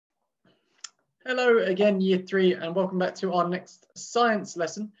Hello again, Year 3, and welcome back to our next science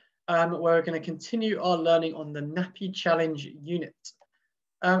lesson, where we're going to continue our learning on the Nappy Challenge unit.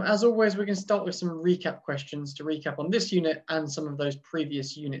 As always, we're going to start with some recap questions to recap on this unit and some of those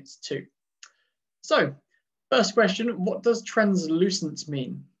previous units too. So, first question, what does translucent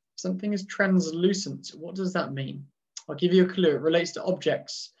mean? Something is translucent. What does that mean? I'll give you a clue. It relates to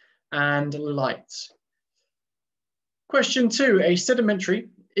objects and light. Question 2, a sedimentary,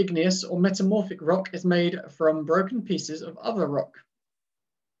 igneous or metamorphic rock is made from broken pieces of other rock.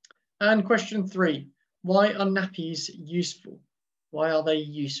 And question 3, why are nappies useful? Why are they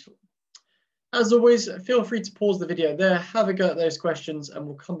useful? As always, feel free to pause the video there, have a go at those questions, and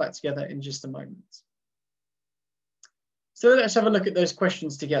we'll come back together in just a moment. So let's have a look at those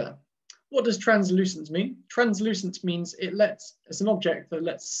questions together. What does translucent mean? Translucent means it's an object that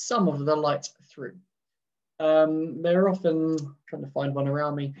lets some of the light through. They're often, trying to find one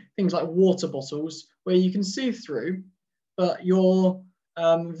around me, things like water bottles where you can see through, but your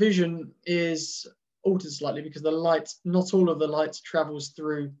vision is altered slightly because the light, not all of the light travels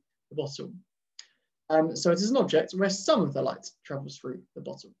through the bottle. So it is an object where some of the light travels through the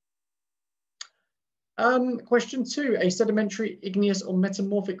bottle. Question 2, a sedimentary, igneous or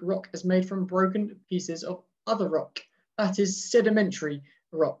metamorphic rock is made from broken pieces of other rock. That is, sedimentary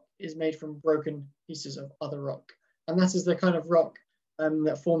rock is made from broken pieces of other rock. And that is the kind of rock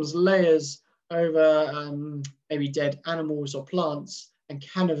that forms layers over maybe dead animals or plants and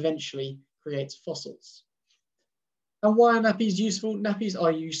can eventually create fossils. And why are nappies useful? Nappies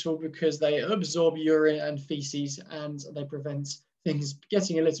are useful because they absorb urine and feces and they prevent things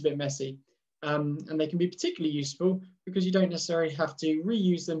getting a little bit messy. And they can be particularly useful because you don't necessarily have to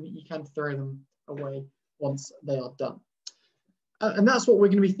reuse them, you can throw them away once they are done. And that's what we're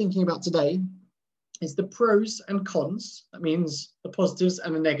going to be thinking about today, is the pros and cons, that means the positives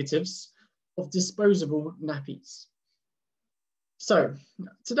and the negatives, of disposable nappies. So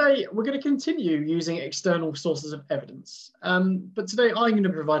today we're going to continue using external sources of evidence, but today I'm going to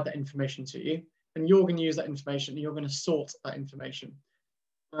provide that information to you, and you're going to use that information, and you're going to sort that information.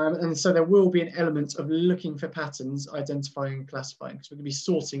 And so there will be an element of looking for patterns, identifying and classifying, because we're going to be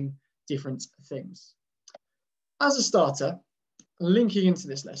sorting different things. As a starter, linking into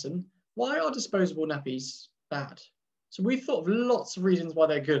this lesson, why are disposable nappies bad? So we thought of lots of reasons why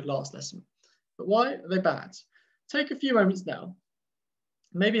they're good last lesson, but why are they bad? Take a few moments now,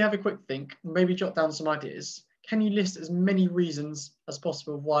 maybe have a quick think, maybe jot down some ideas. Can you list as many reasons as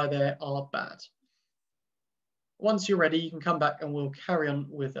possible why they are bad? Once you're ready, you can come back and we'll carry on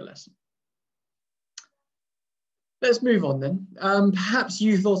with the lesson. Let's move on then. Perhaps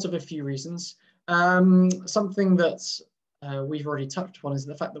you thought of a few reasons. Something that we've already touched upon is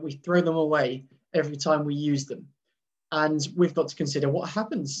the fact that we throw them away every time we use them. And we've got to consider what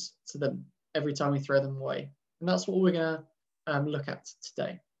happens to them every time we throw them away. And that's what we're going to look at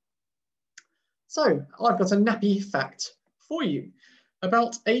today. So I've got a nappy fact for you.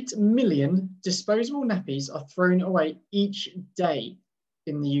 About 8 million disposable nappies are thrown away each day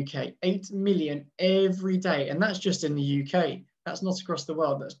in the UK. 8 million every day. And that's just in the UK. That's not across the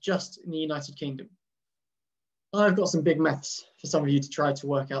world. That's just in the United Kingdom. I've got some big maths for some of you to try to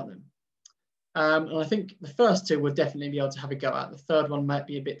work out them. And I think the first two we'll definitely be able to have a go at. The third one might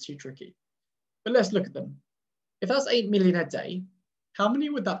be a bit too tricky. But let's look at them. If that's 8 million a day, how many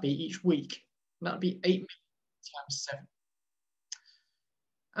would that be each week? And that would be 8 million times 7.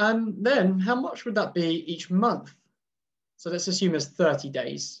 And then how much would that be each month? So let's assume there's 30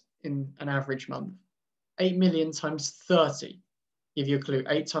 days in an average month. 8 million times 30. Give you a clue.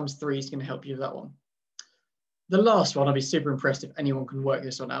 8 times 3 is going to help you with that one. The last one, I'll be super impressed if anyone can work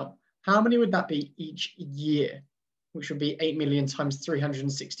this one out. How many would that be each year? Which would be 8 million times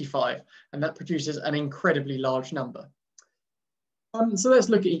 365. And that produces an incredibly large number. So let's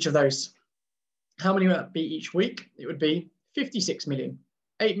look at each of those. How many would that be each week? It would be 56 million.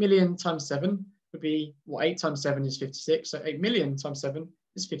 8 million times 7 would be, well, 8 times 7 is 56. So 8 million times 7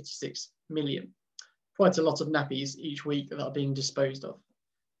 is 56 million. Quite a lot of nappies each week that are being disposed of.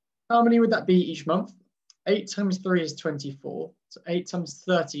 How many would that be each month? 8 times 3 is 24. So 8 times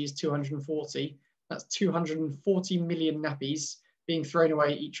 30 is 240. That's 240 million nappies being thrown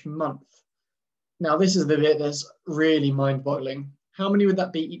away each month. Now, this is the bit that's really mind-boggling. How many would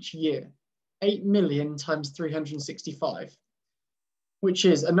that be each year? 8 million times 365, which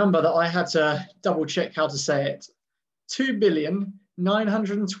is a number that I had to double check how to say it.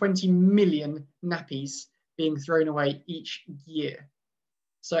 2,920,000,000 nappies being thrown away each year.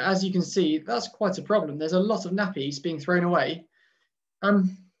 So as you can see, that's quite a problem. There's a lot of nappies being thrown away.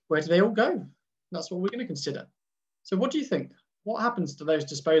 Where do they all go? That's what we're going to consider. So what do you think? What happens to those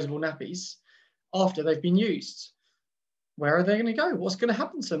disposable nappies? after they've been used? Where are they going to go? What's going to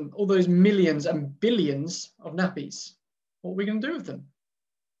happen to them? All those millions and billions of nappies. What are we going to do with them?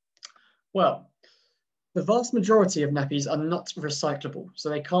 Well, the vast majority of nappies are not recyclable, so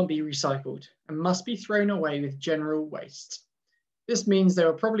they can't be recycled and must be thrown away with general waste. This means they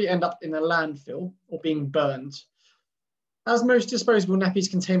will probably end up in a landfill or being burned. As most disposable nappies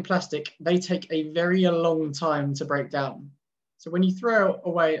contain plastic, they take a very long time to break down. So when you throw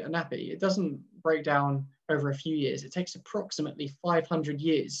away a nappy, it doesn't break down over a few years. It takes approximately 500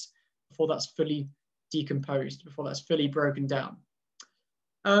 years before that's fully decomposed, before that's fully broken down.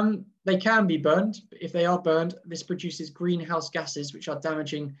 They can be burned, but if they are burned, this produces greenhouse gases, which are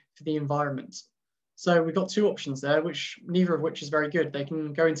damaging for the environment. So we've got two options there, neither of which is very good. They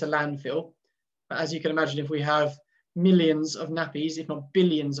can go into landfill, but as you can imagine, if we have millions of nappies, if not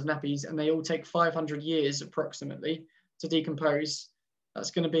billions of nappies, and they all take 500 years approximately to decompose,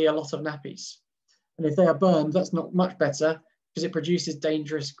 that's going to be a lot of nappies. And if they are burned, that's not much better because it produces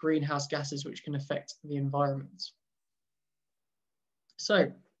dangerous greenhouse gases which can affect the environment.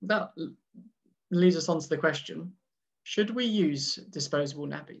 So that leads us on to the question, should we use disposable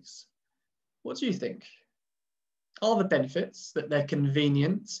nappies? What do you think? Are the benefits that they're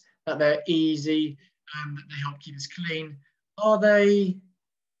convenient, that they're easy, that they help keep us clean, are they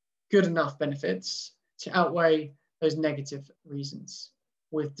good enough benefits to outweigh those negative reasons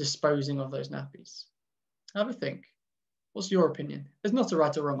with disposing of those nappies? Have a think. What's your opinion? There's not a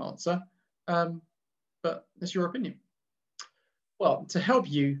right or wrong answer, but it's your opinion. Well, to help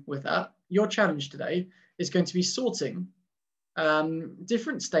you with that, your challenge today is going to be sorting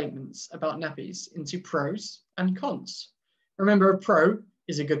different statements about nappies into pros and cons. Remember, a pro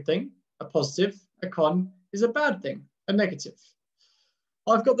is a good thing, a positive, a con is a bad thing, a negative.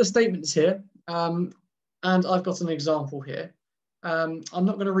 I've got the statements here, and I've got an example here. I'm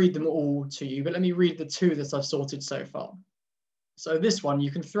not going to read them all to you, but let me read the two that I've sorted so far. So this one, you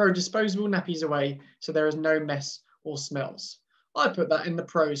can throw disposable nappies away so there is no mess or smells. I put that in the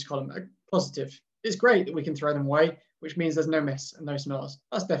pros column, a positive. It's great that we can throw them away, which means there's no mess and no smells.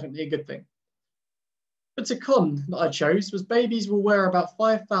 That's definitely a good thing. But a con that I chose was babies will wear about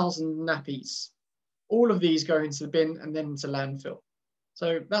 5,000 nappies. All of these go into the bin and then into landfill.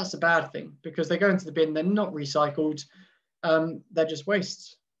 So that's a bad thing because they go into the bin, they're not recycled, they're just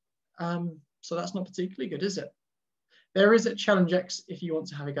waste. So that's not particularly good, is it? There is a Challenge X if you want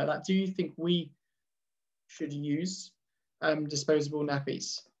to have a go at that. Do you think we should use disposable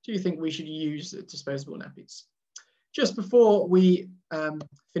nappies? Do you think we should use disposable nappies? Just before we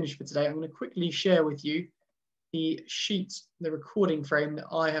finish for today, I'm going to quickly share with you the sheet, the recording frame that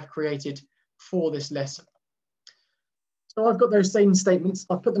I have created for this lesson. So I've got those same statements.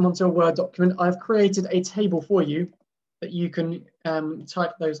 I've put them onto a Word document. I've created a table for you that you can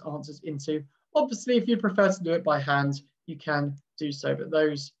type those answers into. Obviously, if you prefer to do it by hand, you can do so, but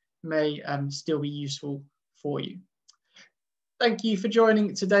those may still be useful for you. Thank you for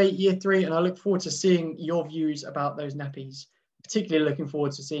joining today, Year 3, and I look forward to seeing your views about those nappies. Particularly looking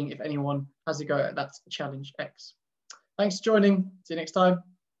forward to seeing if anyone has a go at that Challenge X. Thanks for joining. See you next time.